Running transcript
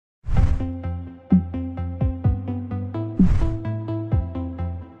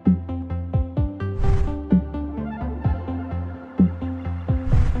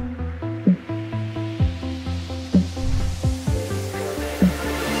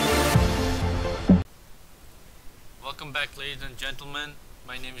Welcome back, ladies and gentlemen.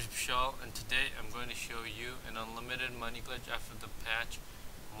 My name is Vishal, and today I'm going to show you an unlimited money glitch after the patch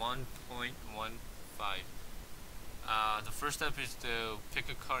 1.15. The first step is to pick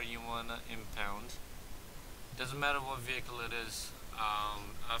a car you wanna impound. Doesn't matter what vehicle it is.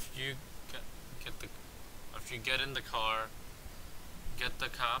 After you after you get in the car, get the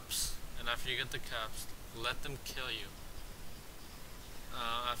cops, and after you get the cops, let them kill you.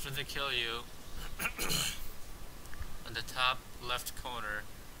 After they kill you, on the top left corner,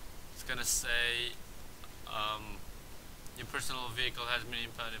 it's gonna say your personal vehicle has been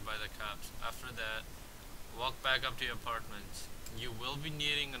impounded by the cops. After that, walk back up to your apartment. You will be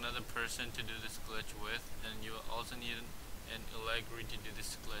needing another person to do this glitch with, and you will also need an Allegri to do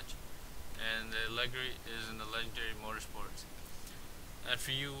this glitch. And the Allegri is in the Legendary Motorsports.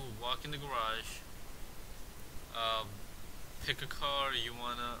 After you walk in the garage, pick a car you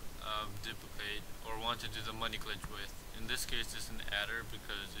wanna duplicate or want to do the money glitch with. In this case, it's an adder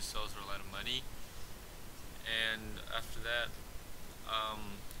because it sells for a lot of money. And after that,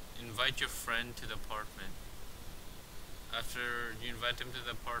 invite your friend to the apartment. After you invite them to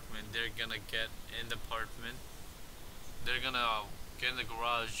the apartment, they're gonna get in the apartment. They're gonna get in the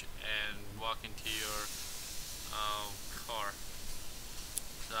garage and walk into your car.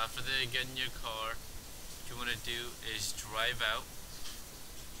 So after they get in your car, what you want to do is drive out,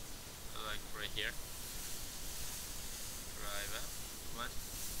 like right here. Drive out. Come on.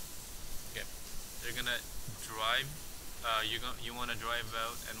 Okay. They're gonna drive. You want to drive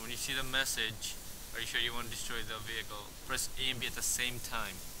out, and when you see the message, are you sure you want to destroy the vehicle? Press A and B at the same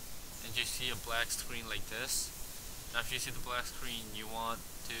time, and you see a black screen like this. After you see the black screen, you want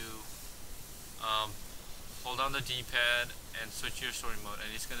to hold on the D-pad and switch your story mode, and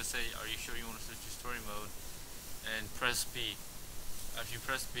it's gonna say, are you sure you want to switch your story mode? And press B. After you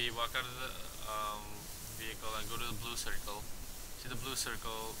press B, walk out of the vehicle and go to the blue circle. See the blue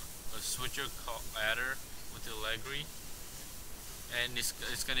circle, switch your adder with the Allegri, and it's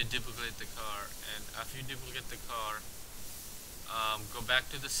gonna duplicate the car. And after you duplicate the car, go back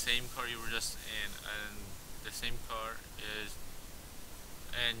to the same car you were just in, and the same car is,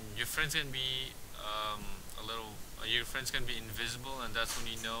 and your friend's gonna be your friends can be invisible, and that's when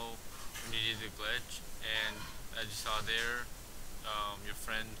you know when you did the glitch. And as you saw there, your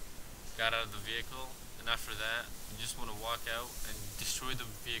friend got out of the vehicle, and after that, you just want to walk out and destroy the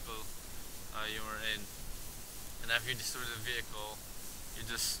vehicle you were in. And after you destroy the vehicle, you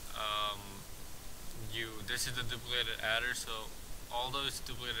just this is the duplicated adder, so although it's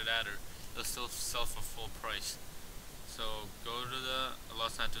duplicated adder, it'll still sell for full price. So go to the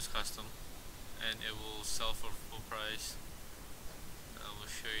Los Santos Custom, and it will sell for full price. I will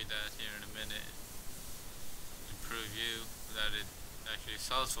show you that here in a minute to prove you that it actually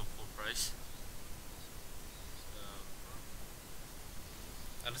sells for full price. So,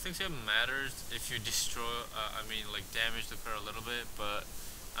 I don't think it matters if you destroy, like damage the car a little bit, but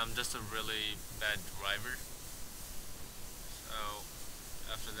I'm just a really bad driver. So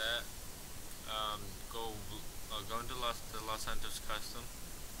after that, go into the Los Santos Custom.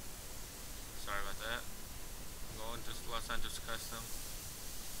 Sorry about that. Go into Los Santos Custom,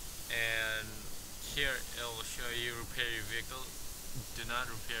 and here it will show you repair your vehicle. Do not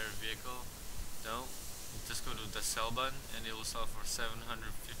repair your vehicle. Don't. Just go to the sell button, and it will sell for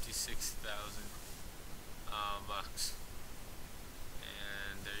 756,000 bucks.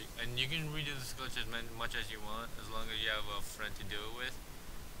 And you can redo this glitch as much as you want, as long as you have a friend to do it with.